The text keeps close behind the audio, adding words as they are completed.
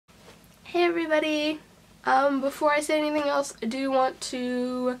Hey everybody! Before I say anything else, I do want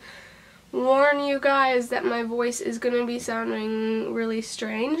to warn you guys that my voice is going to be sounding really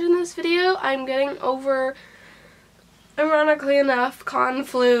strange in this video. I'm getting over, ironically enough, con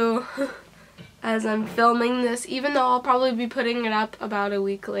flu as I'm filming this, even though I'll probably be putting it up about a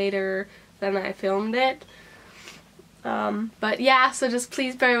week later than I filmed it. But yeah, so just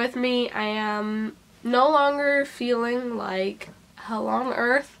please bear with me. I am no longer feeling like hell on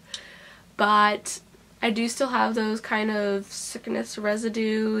earth, but I do still have those kind of sickness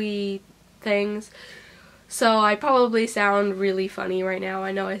residue-y things, so I probably sound really funny right now.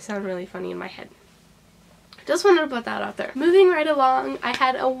 I know I sound really funny in my head. Just wanted to put that out there. Moving right along, I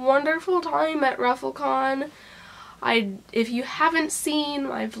had a wonderful time at Rufflecon. If you haven't seen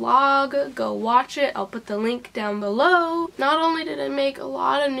my vlog, go watch it. I'll put the link down below. Not only did I make a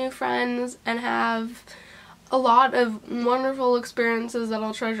lot of new friends and have a lot of wonderful experiences that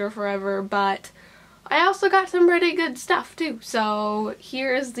I'll treasure forever, but I also got some pretty good stuff too. So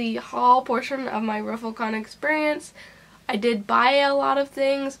here is the haul portion of my Rufflecon experience. I did buy a lot of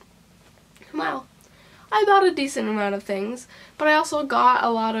things. Well, I bought a decent amount of things, but I also got a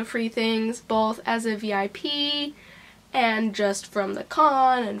lot of free things, both as a VIP and just from the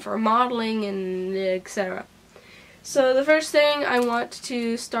con and for modeling and etc. So the first thing I want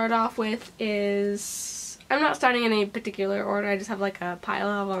to start off with is, I'm not starting in any particular order, I just have like a pile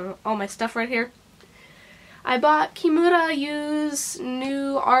of all my stuff right here. I bought Kimura Yu's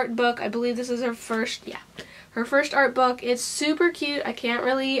new art book. I believe this is her first art book. It's super cute. I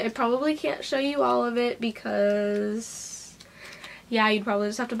probably can't show you all of it because, yeah, you'd probably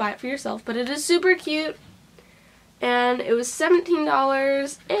just have to buy it for yourself, but it is super cute. And it was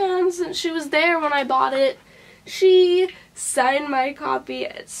 $17, and since she was there when I bought it, she signed my copy.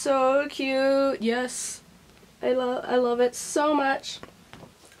 It's so cute. Yes, I love it so much.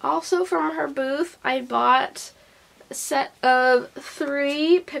 Also from her booth, I bought a set of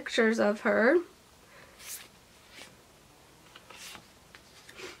 3 pictures of her.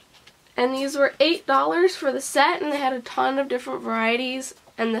 And these were $8 for the set, and they had a ton of different varieties.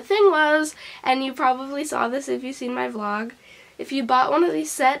 And the thing was, and you probably saw this if you've seen my vlog, if you bought one of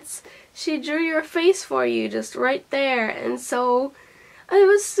these sets, she drew your face for you just right there. And so I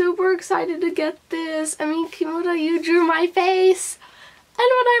was super excited to get this. I mean, Kimura, you drew my face. And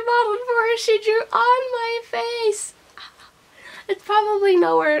when I modeled for her, she drew on my face. It's probably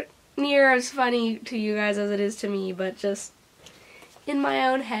nowhere near as funny to you guys as it is to me, but just in my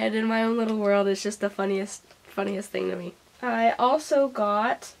own head, in my own little world, it's just the funniest thing to me. I also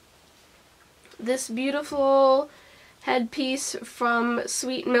got this beautiful headpiece from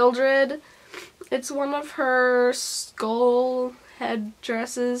Sweet Mildred. It's one of her skull head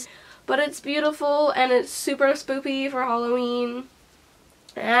dresses, but it's beautiful and it's super spoopy for Halloween.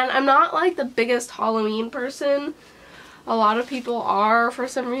 And I'm not like the biggest Halloween person. A lot of people are for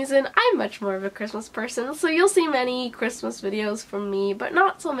some reason. I'm much more of a Christmas person, so you'll see many Christmas videos from me, but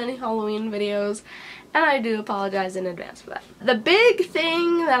not so many Halloween videos, and I do apologize in advance for that. The big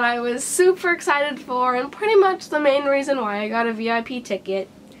thing that I was super excited for, and pretty much the main reason why I got a VIP ticket,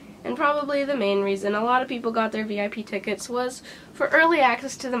 and probably the main reason a lot of people got their VIP tickets, was for early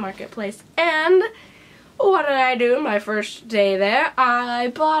access to the marketplace. And what did I do my first day there? I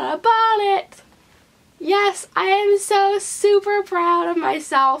bought a bonnet! Yes, I am so super proud of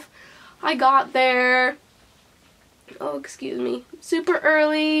myself. I got there, super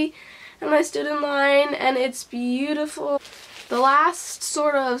early, and I stood in line, and it's beautiful. The last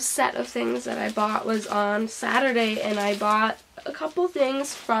sort of set of things that I bought was on Saturday, and I bought a couple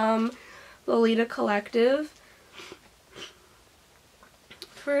things from Lolita Collective.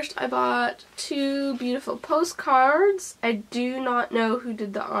 First, I bought 2 beautiful postcards. I do not know who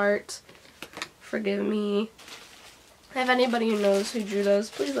did the art. Forgive me. If anybody who knows who drew those,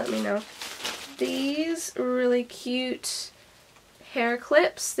 please let me know. These really cute hair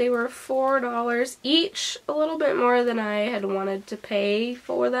clips. They were $4 each, a little bit more than I had wanted to pay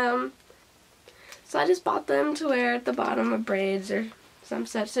for them. So I just bought them to wear at the bottom of braids or some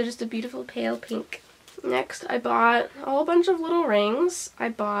such. So just a beautiful pale pink. Next, I bought a whole bunch of little rings. I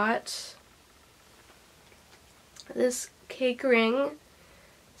bought this cake ring,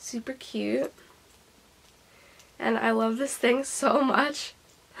 super cute. And I love this thing so much.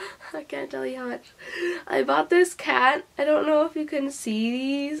 I can't tell you how much. I bought this cat. I don't know if you can see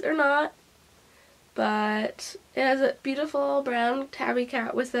these or not, but it has a beautiful brown tabby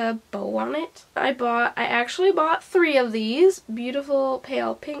cat with a bow on it. I actually bought 3 of these. Beautiful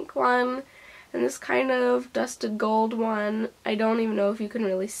pale pink one, and this kind of dusted gold one. I don't even know if you can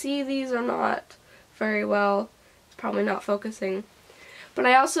really see these or not very well. It's probably not focusing. But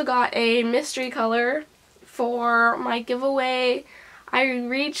I also got a mystery color for my giveaway. I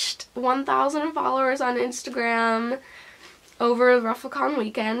reached 1,000 followers on Instagram over Rufflecon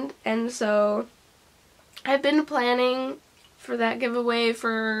weekend, and so I've been planning for that giveaway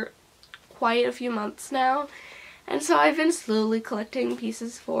for quite a few months now, and so I've been slowly collecting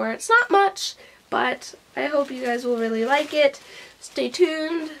pieces for it. It's not much, but I hope you guys will really like it. Stay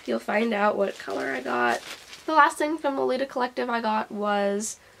tuned, you'll find out what color I got. The last thing from Lolita Collective I got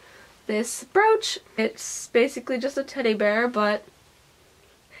was this brooch. It's basically just a teddy bear, but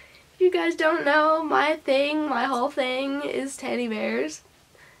if you guys don't know, my whole thing is teddy bears.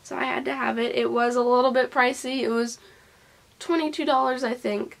 So I had to have it. It was a little bit pricey. It was $22, I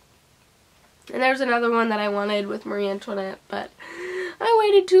think. And there's another one that I wanted with Marie Antoinette, but I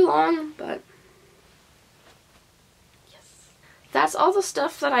waited too long, but yes. That's all the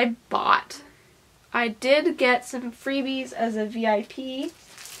stuff that I bought. I did get some freebies as a VIP.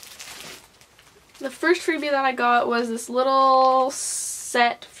 The first freebie that I got was this little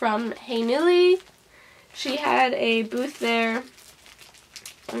set from Hey Nilly. She had a booth there.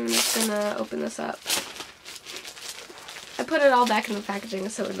 I'm just gonna open this up. I put it all back in the packaging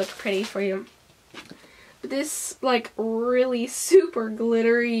so it would look pretty for you. This like really super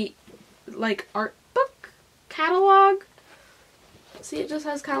glittery like art book catalog. See, it just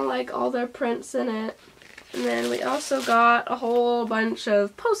has kind of like all their prints in it. And then we also got a whole bunch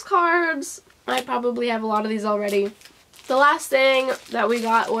of postcards. I probably have a lot of these already. The last thing that we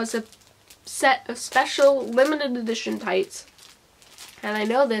got was a set of special limited edition tights. And I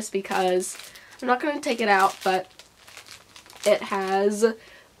know this because I'm not going to take it out, but it has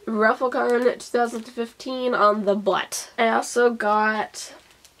Rufflecon 2015 on the butt. I also got,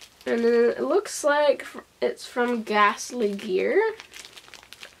 and then it looks like it's from Ghastly Gear.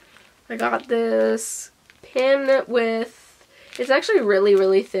 I got this pin with, it's actually really,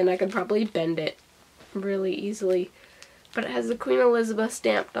 really thin. I could probably bend it really easily. But it has the Queen Elizabeth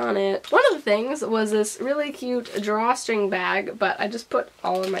stamped on it. One of the things was this really cute drawstring bag, but I just put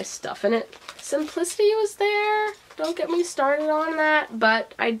all of my stuff in it. Simplicity was there. Don't get me started on that,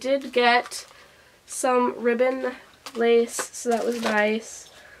 but I did get some ribbon lace, so that was nice.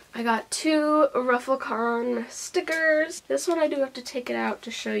 I got 2 Rufflecon stickers. This one I do have to take it out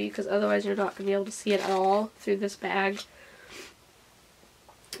to show you because otherwise you're not going to be able to see it at all through this bag.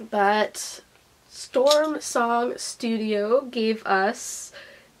 But Storm Song Studio gave us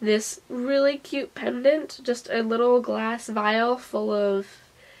this really cute pendant, just a little glass vial full of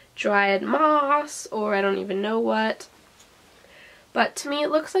dried moss, or I don't even know what. But to me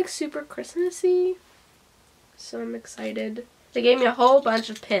it looks like super Christmassy, so I'm excited. They gave me a whole bunch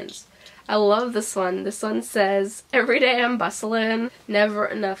of pins. I love this one. This one says, "Every day I'm bustling, never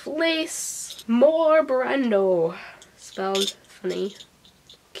enough lace, more Brando." Spelled funny.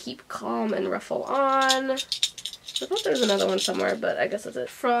 "Keep calm and ruffle on." I thought there was another one somewhere, but I guess that's it.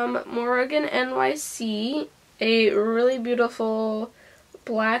 From Morrigan NYC, a really beautiful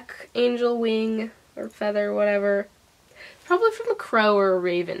black angel wing or feather, whatever. Probably from a crow or a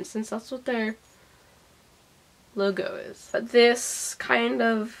raven, since that's what their logo is. But this kind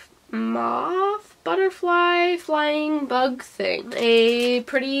of moth, butterfly, flying bug thing. A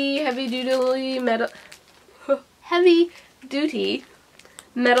pretty heavy duty metal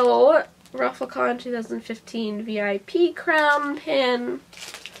Rufflecon 2015 VIP crown pin.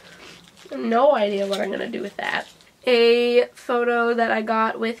 No idea what I'm going to do with that. A photo that I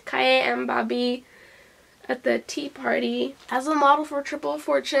got with Kaye and Bobby at the tea party. As a model for Triple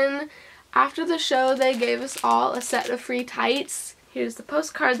Fortune, after the show they gave us all a set of free tights. Here's the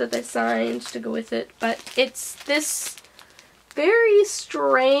postcard that they signed to go with it, but it's this very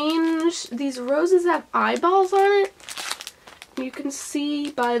strange, these roses have eyeballs on it. You can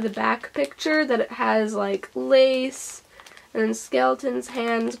see by the back picture that it has like lace and skeleton's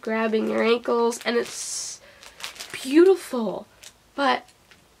hands grabbing your ankles, and it's beautiful, but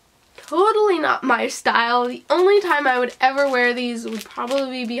totally not my style. The only time I would ever wear these would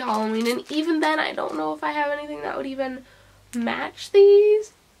probably be Halloween, and even then I don't know if I have anything that would even match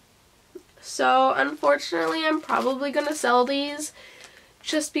these. So unfortunately I'm probably gonna sell these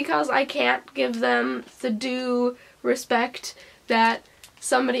just because I can't give them the due respect that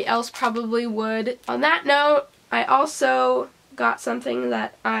somebody else probably would. On that note, I also got something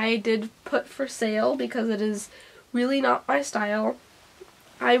that I did put for sale because it is really not my style.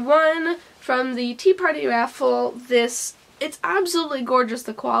 I won from the Tea Party raffle this. It's absolutely gorgeous.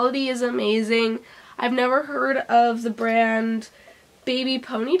 The quality is amazing. I've never heard of the brand Baby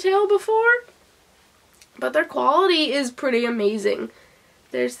Ponytail before, but their quality is pretty amazing.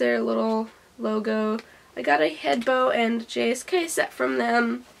 There's their little logo. I got a head bow and JSK set from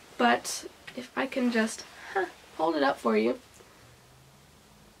them, but if I can just hold it up for you.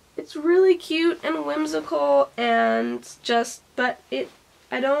 It's really cute and whimsical and just, but it's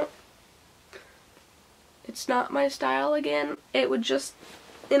not my style again. It would just,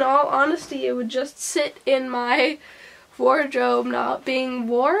 in all honesty, it would just sit in my wardrobe not being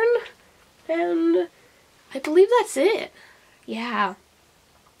worn, and I believe that's it. Yeah.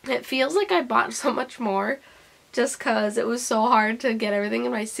 It feels like I bought so much more just because it was so hard to get everything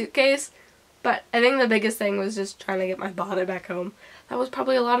in my suitcase, but I think the biggest thing was just trying to get my bonnet back home. That was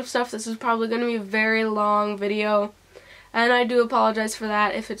probably a lot of stuff. This is probably going to be a very long video, and I do apologize for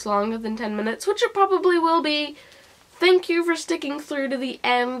that if it's longer than 10 minutes, which it probably will be. Thank you for sticking through to the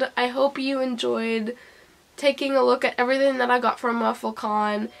end. I hope you enjoyed taking a look at everything that I got from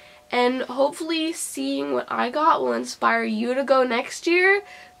Rufflecon, and hopefully seeing what I got will inspire you to go next year,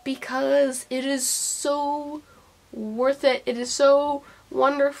 because it is so worth it. It is so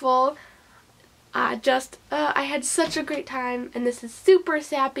wonderful. I had such a great time, and this is super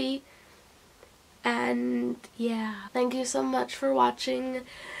sappy. And yeah, thank you so much for watching.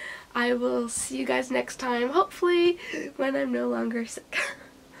 I will see you guys next time, hopefully when I'm no longer sick.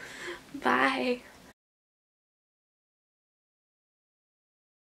 Bye.